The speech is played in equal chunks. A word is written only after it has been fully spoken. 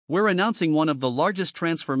we're announcing one of the largest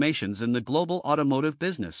transformations in the global automotive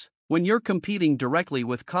business. When you're competing directly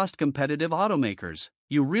with cost-competitive automakers,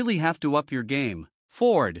 you really have to up your game.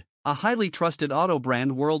 Ford, a highly trusted auto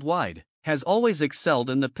brand worldwide, has always excelled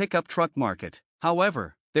in the pickup truck market.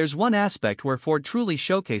 However, there's one aspect where Ford truly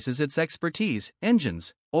showcases its expertise: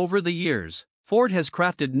 engines. Over the years, Ford has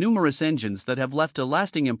crafted numerous engines that have left a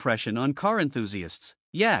lasting impression on car enthusiasts.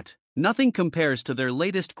 Yet, nothing compares to their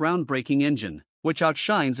latest groundbreaking engine, which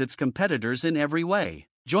outshines its competitors in every way.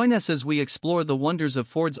 Join us as we explore the wonders of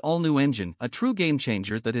Ford's all-new engine, a true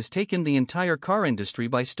game-changer that has taken the entire car industry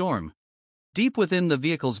by storm. Deep within the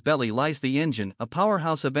vehicle's belly lies the engine, a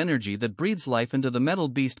powerhouse of energy that breathes life into the metal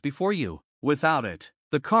beast before you. Without it,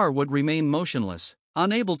 the car would remain motionless,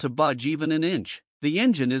 unable to budge even an inch. The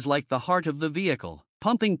engine is like the heart of the vehicle,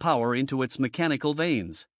 pumping power into its mechanical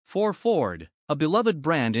veins. For Ford, a beloved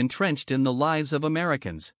brand entrenched in the lives of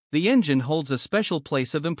Americans, the engine holds a special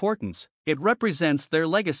place of importance. It represents their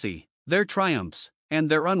legacy, their triumphs,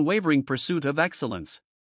 and their unwavering pursuit of excellence.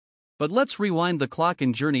 But let's rewind the clock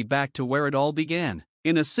and journey back to where it all began,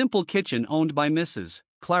 in a simple kitchen owned by Mrs.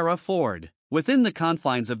 Clara Ford. Within the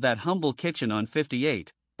confines of that humble kitchen on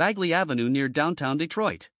 58 Bagley Avenue near downtown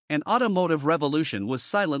Detroit, an automotive revolution was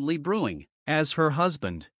silently brewing. As her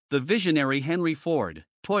husband, the visionary Henry Ford,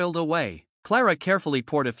 toiled away, Clara carefully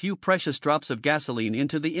poured a few precious drops of gasoline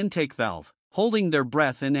into the intake valve. Holding their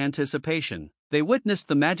breath in anticipation, they witnessed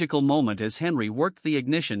the magical moment as Henry worked the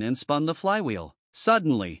ignition and spun the flywheel.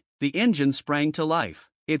 Suddenly, the engine sprang to life,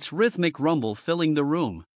 its rhythmic rumble filling the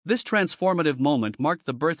room. This transformative moment marked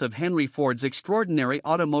the birth of Henry Ford's extraordinary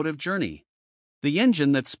automotive journey. The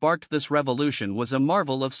engine that sparked this revolution was a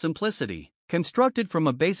marvel of simplicity. Constructed from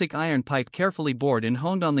a basic iron pipe carefully bored and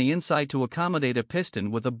honed on the inside to accommodate a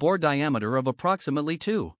piston with a bore diameter of approximately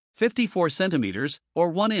 2.54 centimeters, or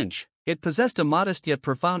 1 inch, it possessed a modest yet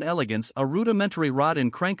profound elegance, a rudimentary rod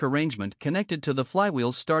and crank arrangement connected to the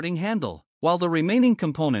flywheel's starting handle, while the remaining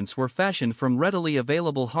components were fashioned from readily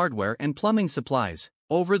available hardware and plumbing supplies.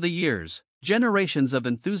 Over the years, generations of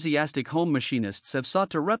enthusiastic home machinists have sought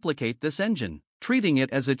to replicate this engine, treating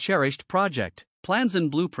it as a cherished project. Plans and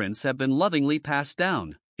blueprints have been lovingly passed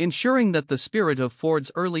down, ensuring that the spirit of Ford's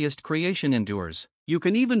earliest creation endures. You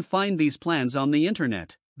can even find these plans on the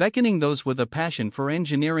internet, beckoning those with a passion for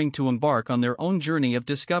engineering to embark on their own journey of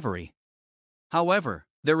discovery. However,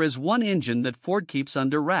 there is one engine that Ford keeps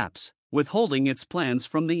under wraps, withholding its plans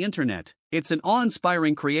from the internet. It's an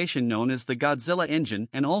awe-inspiring creation known as the Godzilla engine,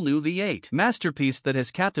 an all-new V8 masterpiece that has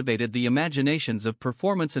captivated the imaginations of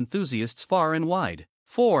performance enthusiasts far and wide.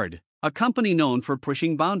 Ford, a company known for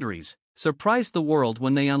pushing boundaries, surprised the world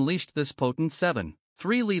when they unleashed this potent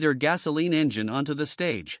 7.3-liter gasoline engine onto the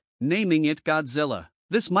stage, naming it Godzilla.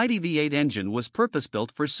 This mighty V8 engine was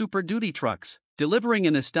purpose-built for Super Duty trucks, delivering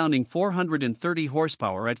an astounding 430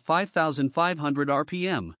 horsepower at 5,500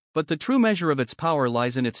 RPM. But the true measure of its power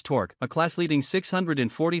lies in its torque, a class-leading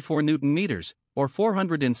 644 Newton-meters, or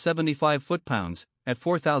 475 foot-pounds, at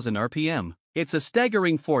 4,000 RPM. It's a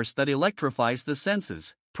staggering force that electrifies the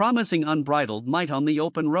senses, promising unbridled might on the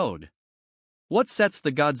open road. What sets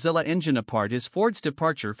the Godzilla engine apart is Ford's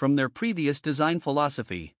departure from their previous design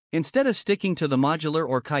philosophy. Instead of sticking to the modular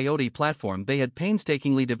or Coyote platform they had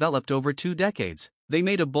painstakingly developed over 2 decades, they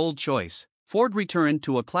made a bold choice. Ford returned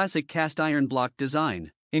to a classic cast-iron block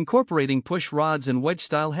design, incorporating push rods and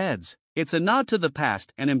wedge-style heads. It's a nod to the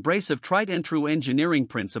past, an embrace of tried-and-true engineering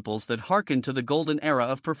principles that harken to the golden era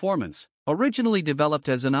of performance. Originally developed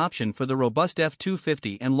as an option for the robust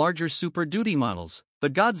F-250 and larger Super Duty models, the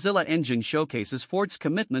Godzilla engine showcases Ford's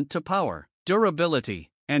commitment to power,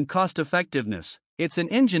 durability, and cost-effectiveness. It's an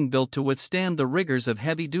engine built to withstand the rigors of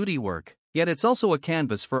heavy-duty work, yet it's also a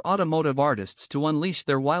canvas for automotive artists to unleash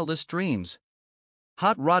their wildest dreams.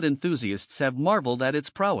 Hot rod enthusiasts have marveled at its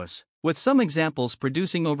prowess, with some examples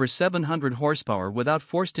producing over 700 horsepower without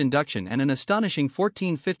forced induction and an astonishing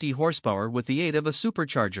 1450 horsepower with the aid of a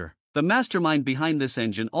supercharger. The mastermind behind this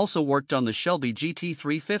engine also worked on the Shelby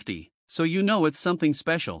GT350, so you know it's something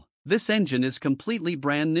special. This engine is completely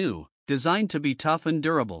brand new, designed to be tough and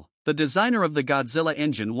durable. The designer of the Godzilla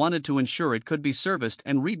engine wanted to ensure it could be serviced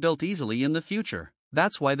and rebuilt easily in the future.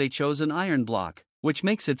 That's why they chose an iron block, which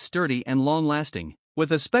makes it sturdy and long-lasting.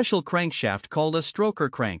 With a special crankshaft called a stroker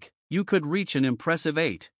crank, you could reach an impressive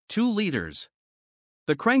 8.2 liters.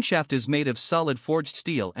 The crankshaft is made of solid forged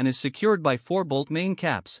steel and is secured by 4-bolt main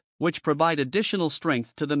caps, which provide additional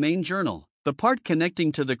strength to the main journal. The part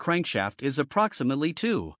connecting to the crankshaft is approximately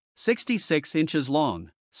 2.66 inches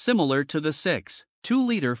long, similar to the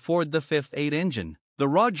 6.2-liter Ford the Fifth 8 engine. The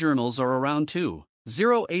rod journals are around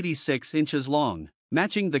 2.086 inches long,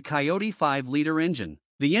 matching the Coyote 5-liter engine.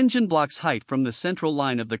 The engine block's height from the central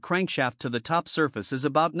line of the crankshaft to the top surface is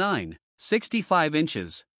about 9.65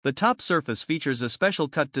 inches. The top surface features a special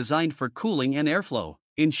cut designed for cooling and airflow,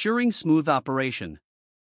 ensuring smooth operation.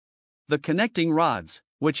 The connecting rods,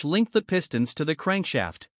 which link the pistons to the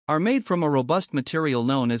crankshaft, are made from a robust material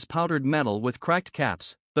known as powdered metal with cracked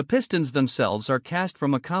caps. The pistons themselves are cast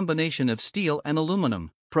from a combination of steel and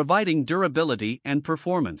aluminum, providing durability and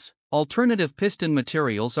performance. Alternative piston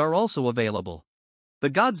materials are also available. The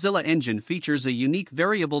Godzilla engine features a unique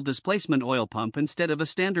variable displacement oil pump instead of a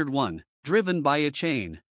standard one, driven by a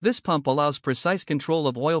chain. This pump allows precise control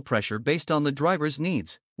of oil pressure based on the driver's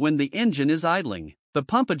needs. When the engine is idling, the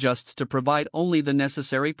pump adjusts to provide only the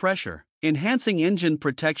necessary pressure, enhancing engine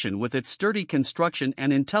protection with its sturdy construction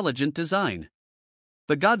and intelligent design.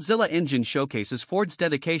 The Godzilla engine showcases Ford's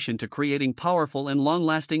dedication to creating powerful and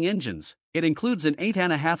long-lasting engines. It includes an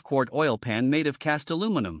 8.5-quart oil pan made of cast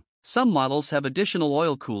aluminum. Some models have additional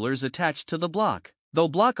oil coolers attached to the block, though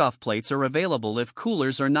block-off plates are available if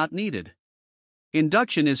coolers are not needed.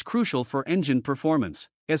 Induction is crucial for engine performance,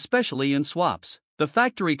 especially in swaps. The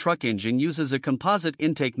factory truck engine uses a composite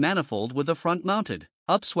intake manifold with a front-mounted,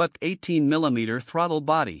 upswept 18mm throttle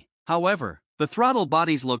body. However, the throttle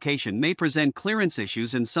body's location may present clearance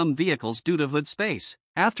issues in some vehicles due to hood space.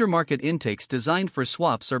 Aftermarket intakes designed for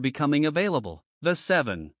swaps are becoming available. The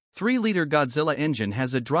 7.3-liter Godzilla engine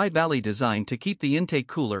has a dry valley design to keep the intake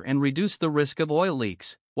cooler and reduce the risk of oil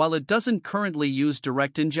leaks. While it doesn't currently use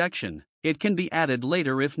direct injection, it can be added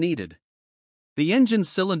later if needed. The engine's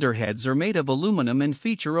cylinder heads are made of aluminum and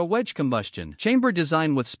feature a wedge combustion chamber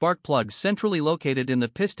design with spark plugs centrally located in the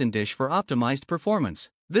piston dish for optimized performance.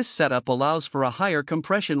 This setup allows for a higher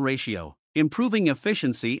compression ratio, improving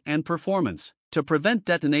efficiency and performance. To prevent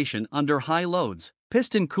detonation under high loads,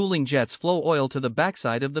 piston cooling jets flow oil to the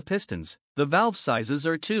backside of the pistons. The valve sizes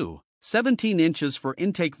are 2.17 inches for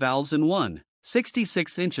intake valves and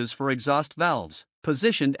 1.66 inches for exhaust valves,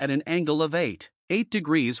 positioned at an angle of 8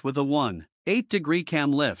 degrees with a 1.8-degree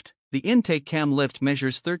cam lift. The intake cam lift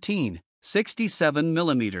measures 13.67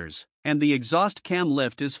 millimeters, and the exhaust cam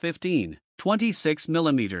lift is 15.26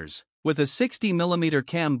 millimeters, with a 60mm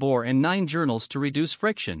cam bore and 9 journals to reduce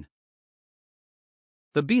friction.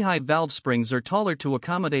 The beehive valve springs are taller to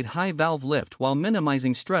accommodate high valve lift while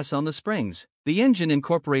minimizing stress on the springs. The engine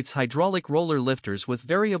incorporates hydraulic roller lifters with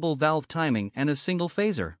variable valve timing and a single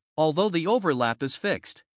phaser. Although the overlap is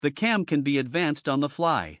fixed, the cam can be advanced on the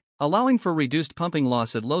fly, allowing for reduced pumping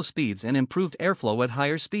loss at low speeds and improved airflow at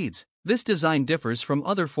higher speeds. This design differs from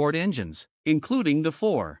other Ford engines, including the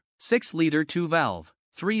 4.6-liter 2-valve,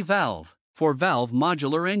 3-valve, 4-valve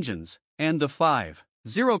modular engines, and the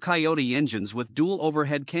 5.0 Coyote engines with dual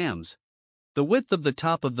overhead cams. The width of the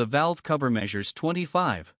top of the valve cover measures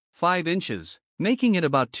 25.5 inches, making it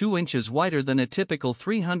about 2 inches wider than a typical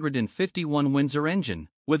 351 Windsor engine,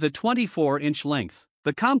 with a 24-inch length.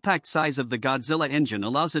 The compact size of the Godzilla engine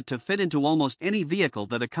allows it to fit into almost any vehicle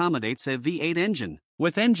that accommodates a V8 engine.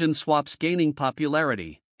 With engine swaps gaining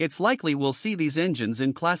popularity, it's likely we'll see these engines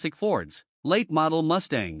in classic Fords, late-model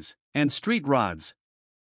Mustangs, and street rods.